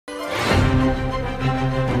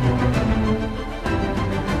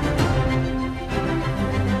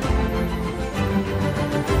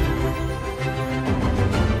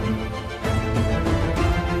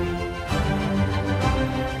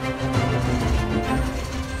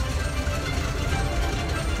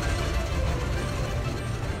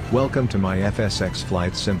Welcome to my FSX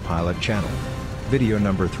Flight Sim Pilot channel. Video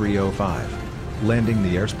number 305. Landing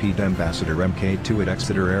the Airspeed Ambassador MKII at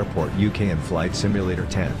Exeter Airport UK in Flight Simulator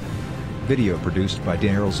 10. Video produced by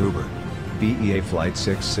Daryl Zuber. BEA Flight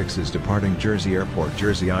 66 is departing Jersey Airport,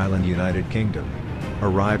 Jersey Island, United Kingdom.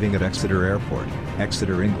 Arriving at Exeter Airport,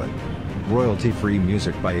 Exeter, England. Royalty-free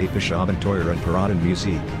music by Apishab and Toyer and Paradan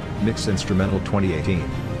Music, Mix Instrumental 2018.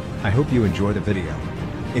 I hope you enjoy the video.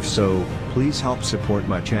 If so, please help support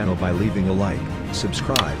my channel by leaving a like,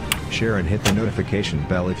 subscribe, share and hit the notification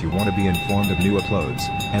bell if you want to be informed of new uploads,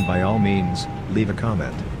 and by all means, leave a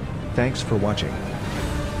comment. Thanks for watching.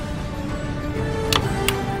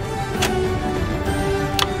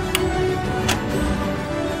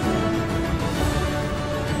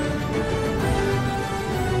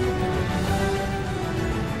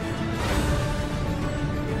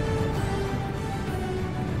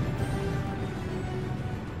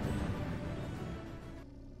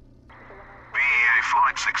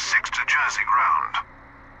 Flight 66 to Jersey ground.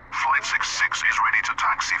 Flight 66 is ready to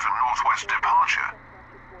taxi for northwest departure.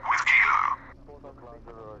 With Kilo.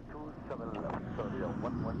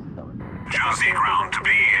 Jersey ground to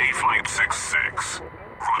BEA Flight 66.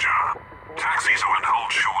 Roger. Taxi to and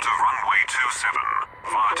hold short of runway 27.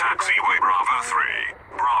 Via taxiway Bravo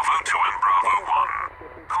 3, Bravo 2 and Bravo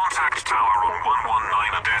 1. Contact tower on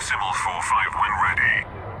 119.45 when ready.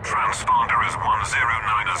 Transponder is 1090.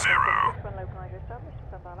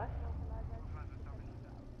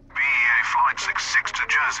 BEA Flight 66 to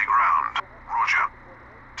Jersey ground. Roger.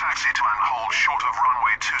 Taxi to and hold short of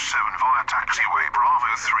runway 27 via taxiway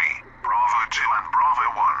Bravo 3, Bravo 2 and Bravo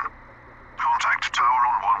 1. Contact tower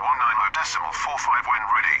on 119.45 when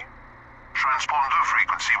ready. Transponder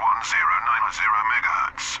frequency 1090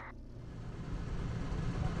 MHz.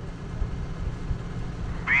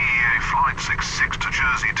 BEA Flight 66 to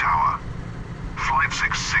Jersey Tower. Flight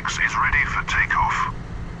 66 is ready for takeoff.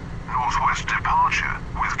 Northwest departure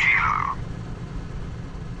with Kilo.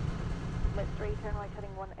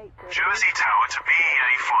 Jersey Tower to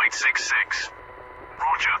BEA Flight 66.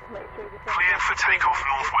 Roger. Cleared for takeoff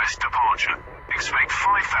northwest departure. Expect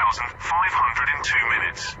 5,502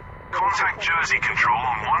 minutes. Contact Jersey Control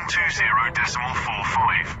on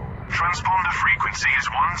 120.45. Transponder frequency is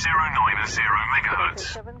 1090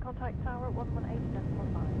 MHz.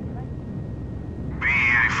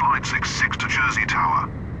 BEA Flight 66 to Jersey Tower.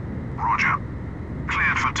 Roger.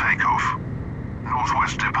 Cleared for takeoff.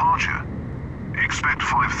 Northwest departure. Expect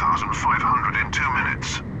 5,502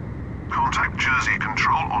 minutes. Contact Jersey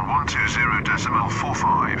Control on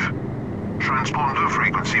 120.45. Transponder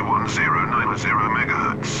frequency 1090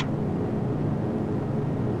 MHz.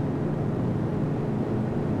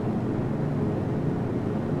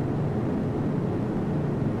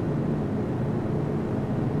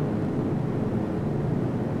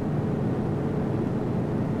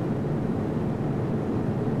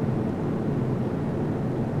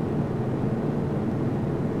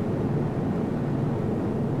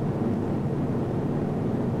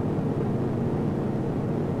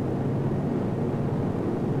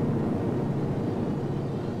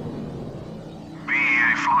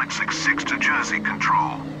 Flight 66 to Jersey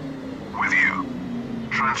Control. With you.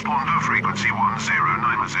 Transponder frequency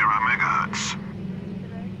 1090 MHz.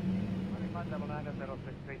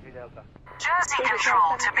 Jersey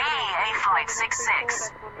Control to BEA Flight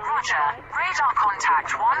 66. Roger. Radar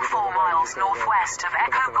contact 14 miles northwest of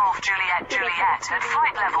Echo Golf Juliet Juliet at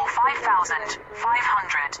flight level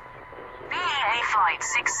 5,500. BEA Flight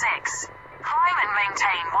 66. Climb and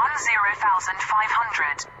maintain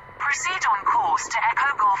 10,500. Proceed on course to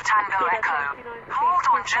Echo Golf Tango Echo. Hold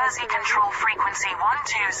on Jersey Control frequency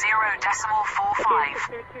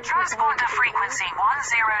 120.45. Transponder frequency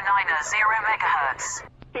 1090 MHz.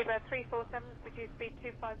 BEA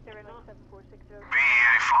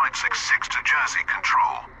Flight 66 to Jersey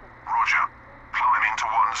Control. Roger. Climbing to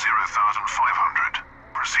 10,500.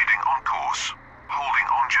 Proceeding on course. Holding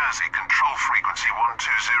on Jersey Control frequency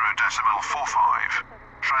 120.45.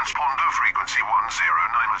 Transponder frequency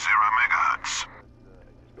 1090 MHz.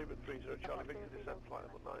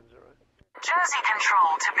 Jersey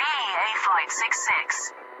Control to BEA Flight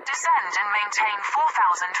 66. Descend and maintain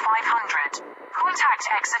 4,500. Contact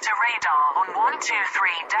Exeter Radar on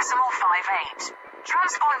 123.58.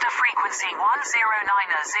 Transponder frequency 1090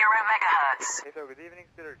 MHz. Good evening,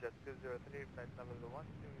 Peter. Just 203, flight number 120.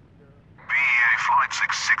 BEA Flight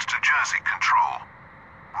 66 to Jersey Control.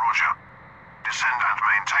 Roger. Descend and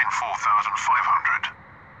maintain 4,500.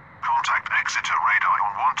 Contact Exeter Radar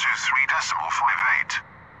on 123.58.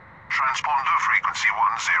 Transponder frequency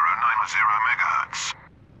 1090 MHz.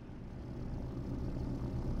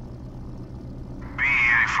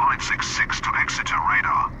 BEA Flight Flight 66 to Exeter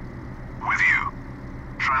Radar. With you.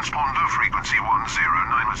 Transponder Frequency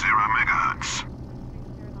 1090 MHz.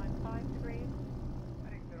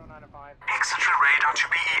 Exeter Radar to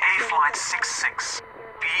BEA Flight 66.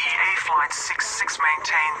 BEA Flight 66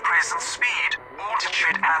 maintain present speed,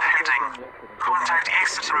 altitude and heading. Contact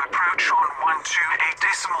Exeter approach on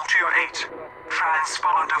 128.28.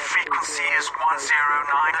 Transponder frequency is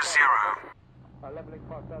 1090.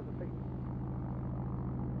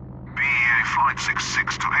 BEA Flight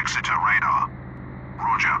 66 to Exeter Radar.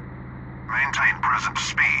 Roger. Maintain present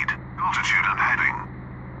speed, altitude and heading.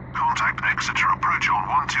 Contact Exeter approach on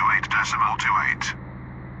 128.28.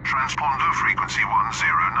 Transponder frequency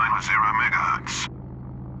 1090 MHz.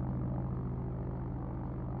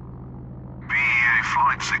 BEA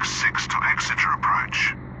Flight 66 to Exeter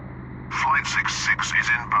approach. Flight 66 is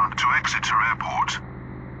inbound to Exeter Airport.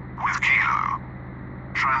 With Kilo.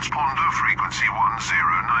 Transponder frequency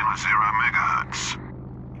 1090 MHz.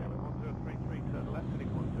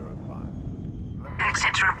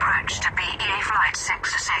 Exeter approach to BEA Flight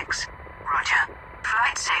 66. Roger.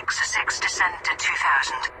 Flight 66 descend to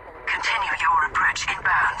 2000. Continue your approach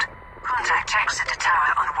inbound. Contact Exeter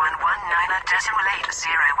Tower on 119.80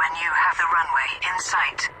 when you have the runway in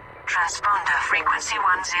sight. Transponder frequency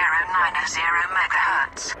 1090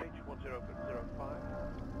 MHz.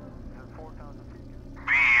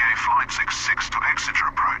 BEA Flight 66 to Exeter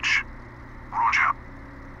approach. Roger.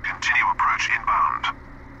 Continue approach inbound.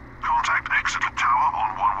 Contact Exeter Tower on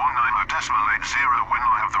 119.80 when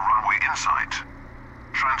I have the runway in sight.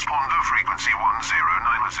 Transponder frequency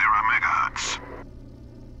 1090 MHz.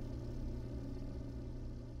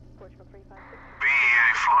 BEA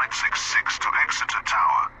Flight 66 to Exeter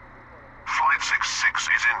Tower. Flight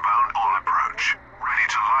 66 is inbound on approach. Ready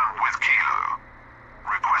to land with Kilo.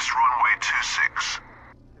 Request runway 26.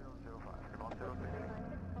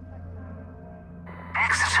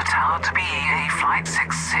 Exeter Tower to BEA Flight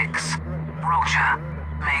 66. Roger.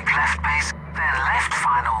 Make left base, then left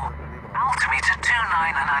final. Altimeter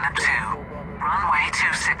 2992. Runway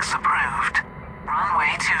 26 approved.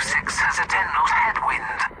 Runway 26 has a 10-knot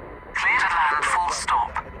headwind. Clear to land full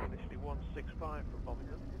stop.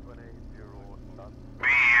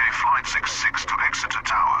 BEA Flight 66 to Exeter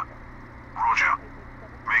Tower. Roger.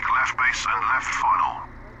 Make left base and left final.